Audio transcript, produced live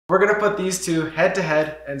We're gonna put these two head to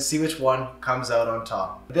head and see which one comes out on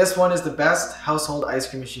top. This one is the best household ice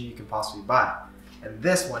cream machine you can possibly buy. And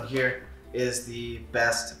this one here is the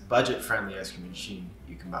best budget-friendly ice cream machine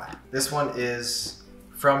you can buy. This one is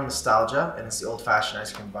from Nostalgia, and it's the old-fashioned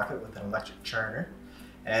ice cream bucket with an electric churner.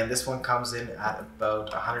 And this one comes in at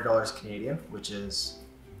about $100 Canadian, which is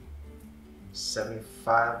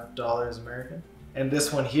 $75 American. And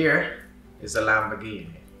this one here is a Lamborghini.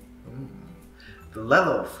 The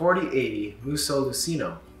Lello 4080 Musso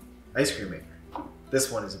Lussino Ice Cream Maker.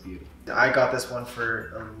 This one is a beauty. I got this one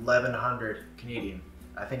for 1,100 Canadian.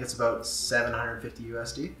 I think it's about 750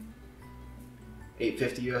 USD,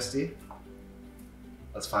 850 USD.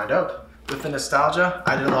 Let's find out. With the Nostalgia,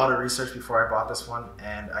 I did a lot of research before I bought this one,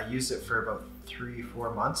 and I used it for about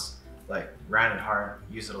 3-4 months. Like, ran it hard,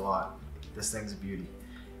 used it a lot. This thing's a beauty.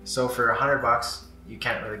 So for 100 bucks, you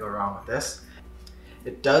can't really go wrong with this.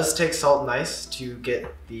 It does take salt and ice to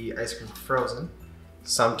get the ice cream frozen.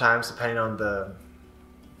 Sometimes, depending on the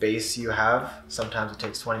base you have, sometimes it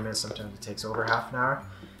takes 20 minutes, sometimes it takes over half an hour.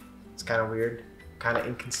 It's kind of weird, kind of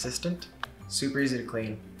inconsistent. Super easy to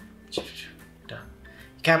clean. Done.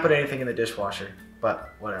 You can't put anything in the dishwasher,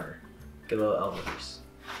 but whatever. Get a little elbow grease.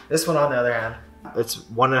 This one, on the other hand, it's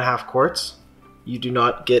 1.5 quarts. You do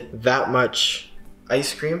not get that much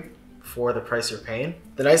ice cream for the price you're paying.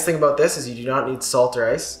 The nice thing about this is you do not need salt or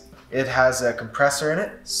ice. It has a compressor in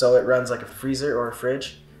it, so it runs like a freezer or a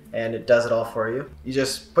fridge, and it does it all for you. You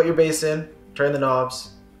just put your base in, turn the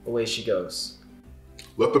knobs, away she goes.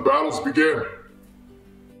 Let the battles begin.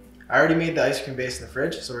 I already made the ice cream base in the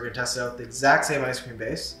fridge, so we're gonna test it out with the exact same ice cream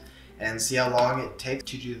base and see how long it takes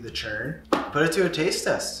to do the churn. Put it to a taste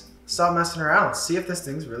test. Stop messing around. See if this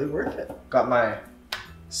thing's really worth it. Got my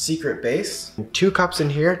secret base. 2 cups in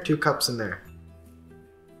here, 2 cups in there.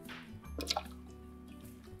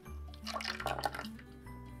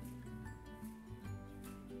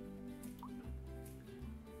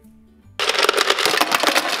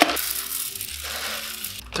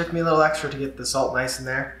 Took me a little extra to get the salt and ice in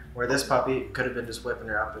there, where this puppy could have been just whipping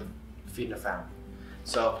her up and feeding a fountain.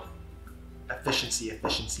 So, efficiency,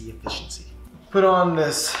 efficiency, efficiency. Put on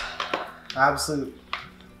this absolute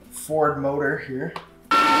Ford motor here.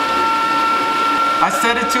 I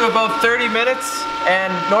set it to about 30 minutes,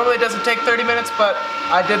 and normally it doesn't take 30 minutes, but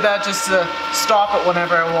I did that just to stop it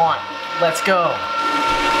whenever I want. Let's go.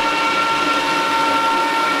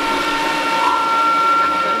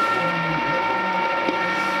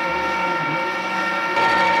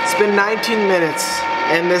 It's been 19 minutes,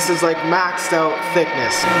 and this is like maxed out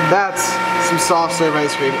thickness. That's some soft serve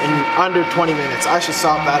ice cream in under 20 minutes. I should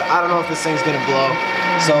stop that. I don't know if this thing's gonna blow,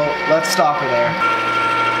 so let's stop her there.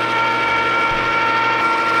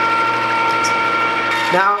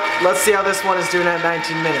 Now, let's see how this one is doing at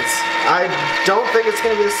 19 minutes. I don't think it's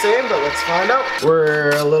gonna be the same, but let's find out.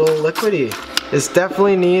 We're a little liquidy. This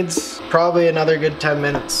definitely needs probably another good 10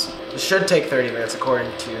 minutes. It should take 30 minutes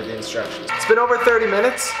according to the instructions. It's been over 30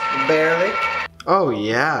 minutes, barely. Oh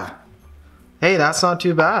yeah. Hey, that's not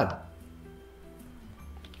too bad.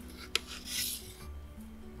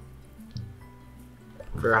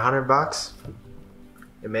 For 100 bucks,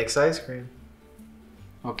 it makes ice cream.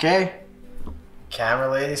 Okay. Camera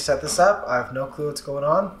lady set this up. I have no clue what's going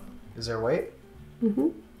on. Is there weight? Mm-hmm.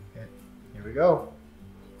 Okay. Here we go.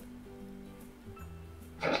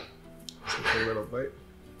 Let's take a little bite.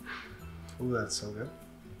 Ooh, that's so good.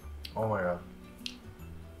 Oh my god.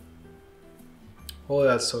 Oh,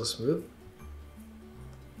 that's so smooth.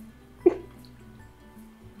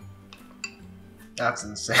 That's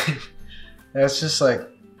insane. It's just like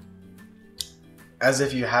as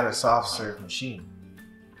if you had a soft serve machine.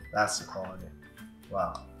 That's the quality.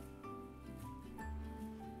 Wow.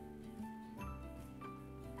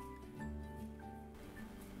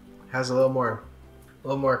 Has a little more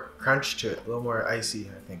crunch to it, a little more icy,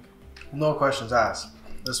 I think. No questions asked.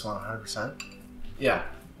 This one, 100%. Yeah,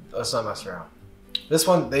 let's not mess around. This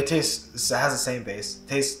one, it has the same base.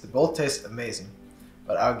 They both taste amazing,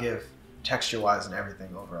 but I'll give texture-wise and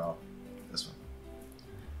everything overall this one.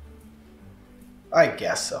 I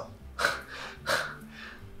guess so.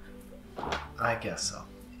 I guess so.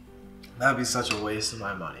 That'd be such a waste of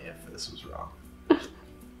my money if this was wrong.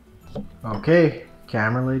 Okay,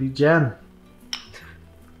 camera lady Jen.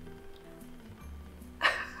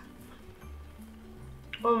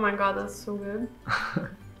 Oh my god, that's so good.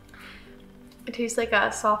 It tastes like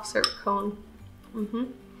a soft serve cone.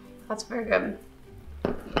 Mm-hmm. That's very good.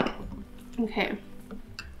 Okay.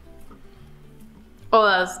 Oh,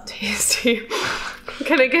 that was tasty.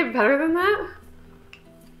 Can it get better than that?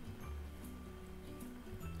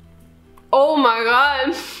 Oh my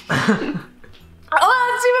god.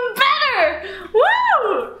 Oh, that's even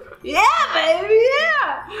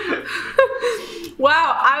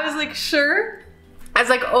like sure. I was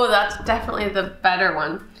like, oh, that's definitely the better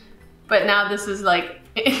one. But now this is like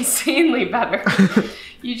insanely better.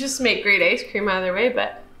 You just make great ice cream either way,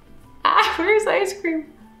 but where's ice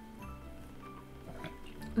cream?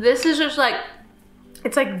 This is just like,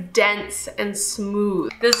 it's like dense and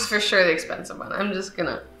smooth. This is for sure the expensive one. I'm just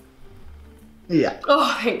gonna. Yeah.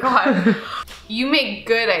 Oh, thank God. You make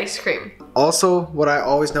good ice cream. Also, what I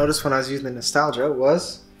always noticed when I was using the Nostalgia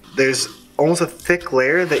was there's almost a thick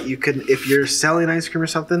layer that you can, if you're selling ice cream or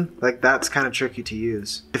something, like that's kind of tricky to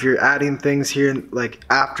use. If you're adding things here, like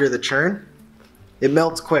after the churn, it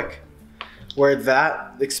melts quick. Where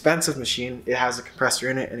that expensive machine, it has a compressor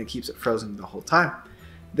in it and it keeps it frozen the whole time.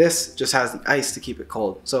 This just has the ice to keep it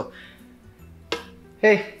cold. So,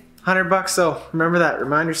 hey, $100 though. Remember that.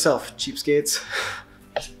 Remind yourself, cheapskates.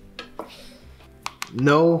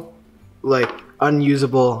 No, like,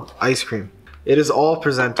 unusable ice cream. It is all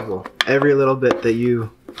presentable. Every little bit that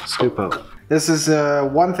you scoop out. This is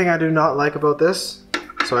one thing I do not like about this.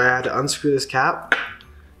 So I had to unscrew this cap,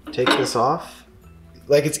 take this off.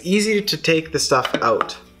 Like, it's easy to take the stuff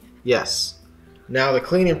out. Yes. Now the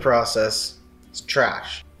cleaning process is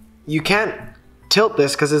trash. You can't tilt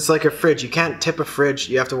this because it's like a fridge. You can't tip a fridge.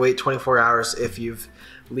 You have to wait 24 hours if you've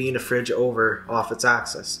leaned a fridge over off its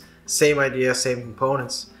axis. Same idea, same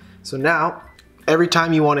components. So now, every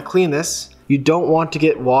time you want to clean this, you don't want to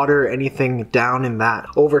get water or anything down in that.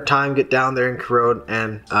 Over time, get down there and corrode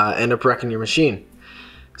and end up wrecking your machine.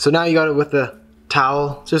 So now you got it with a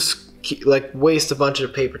towel, just like waste a bunch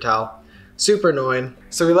of paper towel. Super annoying.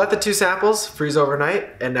 So we let the 2 samples freeze overnight,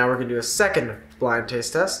 and now we're gonna do a second blind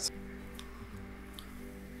taste test.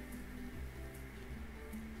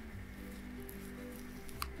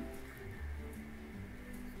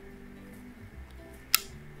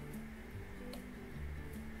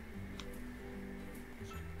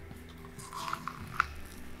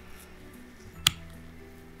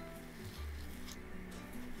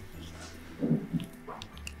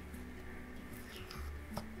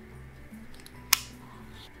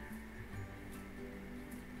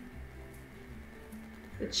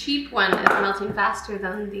 The cheap one is melting faster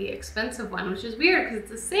than the expensive one, which is weird because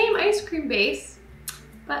it's the same ice cream base,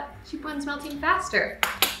 but the cheap one's melting faster.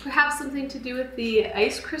 Perhaps something to do with the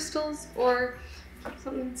ice crystals or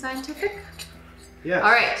something scientific? Yes.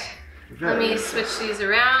 All right, let me switch these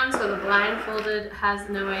around so the blindfolded has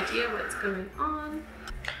no idea what's going on.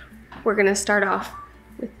 We're gonna start off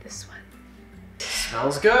with this one.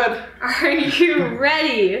 Smells good. Are you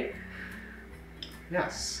ready?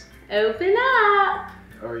 Yes. Open up.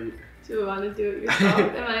 Are you? Do you want to do it yourself?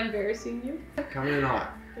 Am I embarrassing you? Coming in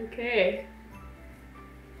hot. Okay.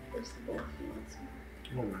 Where's the bowl? If you want some?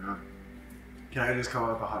 Oh my god. Can I just come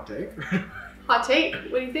up with a hot take? Hot take?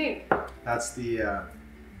 What do you think? That's the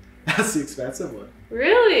expensive one.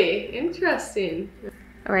 Really? Interesting.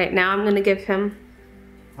 All right, now I'm gonna give him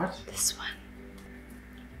What? this one.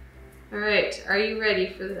 All right, are you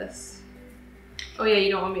ready for this? Oh yeah,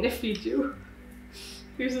 you don't want me to feed you.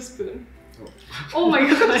 Here's a spoon. Oh my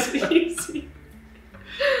god, easy.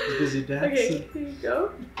 He's busy dancing. Okay, here you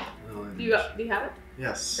go. Do you have it?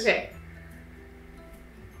 Yes. Okay.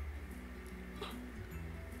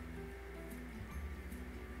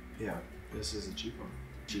 Yeah, this is a cheap one.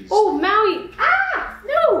 Jeez. Oh, Maui! Ah!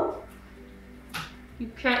 No! You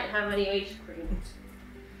can't have any ice cream.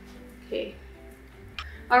 Okay.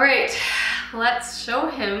 All right, let's show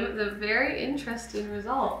him the very interesting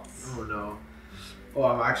results. Oh no. Oh,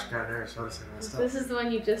 I'm actually kind of nervous. What is it? This is the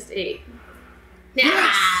one you just ate. Yes!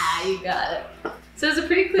 Ah, you got it. So it's a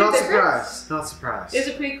pretty clear Not difference. surprised. Not surprised. Is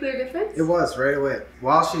it a pretty clear difference? It was right away.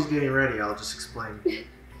 While she's getting ready, I'll just explain.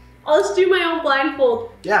 I'll just do my own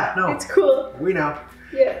blindfold. Yeah, no. It's cool. We know.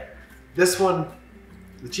 Yeah. This one,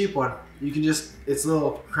 the cheap one, you can just, it's a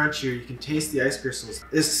little crunchier. You can taste the ice crystals.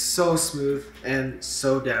 It's so smooth and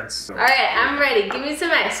so dense. All right, I'm ready. Give me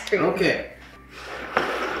some ice cream. Okay.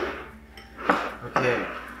 Okay.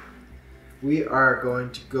 We are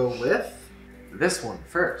going to go with this one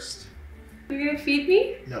first. You're gonna feed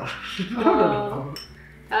me? No. Oh,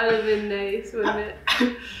 that would have been nice, wouldn't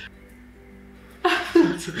it?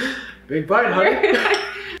 Big bite,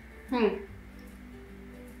 honey.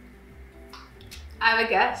 I have a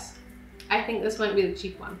guess. I think this might be the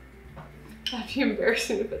cheap one. That'd be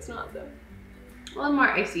embarrassing if it's not though. A little more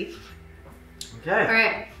icy. Okay. All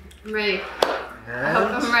right, I'm ready. I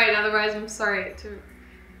hope I'm right, otherwise I'm sorry to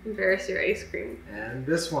embarrass your ice cream. And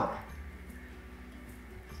this one.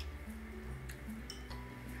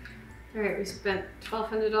 All right, we spent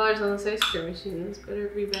 $1,200 on this ice cream machine. This better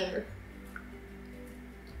be better.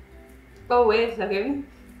 Oh, wait a second.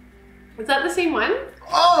 Is that the same one?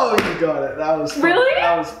 Oh, you got it. That was funny. Really?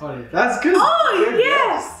 That was funny. That's good. Oh, Good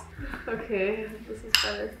yes! Okay, this is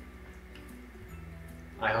better.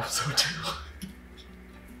 I hope so too.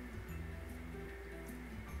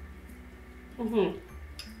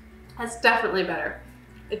 That's definitely better.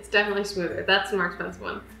 It's definitely smoother. That's the more expensive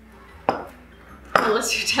one.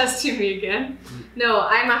 Unless you're testing me again. No,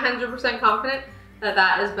 I'm 100% confident that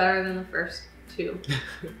that is better than the first two.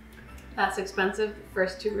 That's expensive. The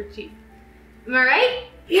first two were cheap. Am I right?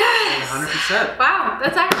 Yes! 100%. Wow,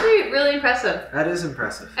 that's actually really impressive. That is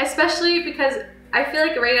impressive. Especially because I feel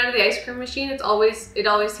like right out of the ice cream machine, it always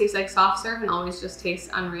tastes like soft serve and always just tastes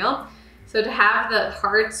unreal. So to have the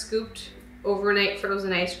hard scooped overnight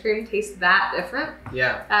frozen ice cream taste that different,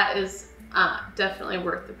 Yeah. that is definitely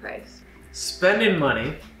worth the price. Spending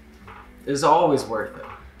money is always worth it.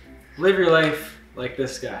 Live your life like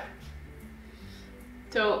this guy.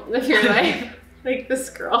 Don't live your life like this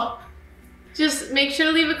girl. Just make sure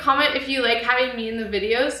to leave a comment if you like having me in the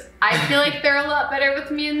videos. I feel like they're a lot better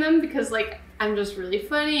with me in them because like I'm just really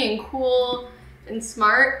funny and cool and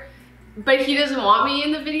smart. But he doesn't want me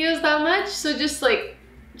in the videos that much, so just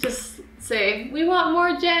say, we want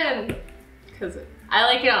more Jen. Because I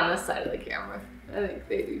like it on this side of the camera. I think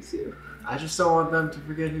they do too. I just don't want them to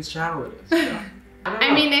forget whose channel it is. So.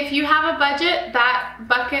 I mean, if you have a budget, that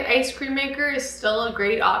bucket ice cream maker is still a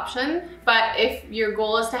great option. But if your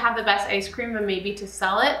goal is to have the best ice cream and maybe to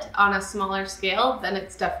sell it on a smaller scale, then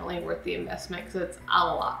it's definitely worth the investment because it's a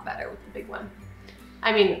lot better with the big one.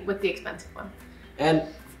 I mean, with the expensive one. And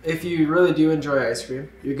if you really do enjoy ice cream,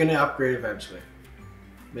 you're gonna upgrade eventually.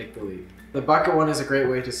 Make believe. The bucket one is a great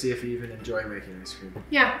way to see if you even enjoy making ice cream.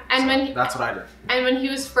 Yeah, and that's what I did. And when he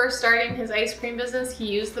was first starting his ice cream business, he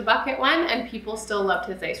used the bucket one, and people still loved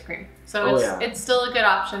his ice cream. So it's still a good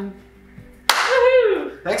option.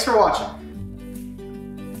 Woohoo! Thanks for watching.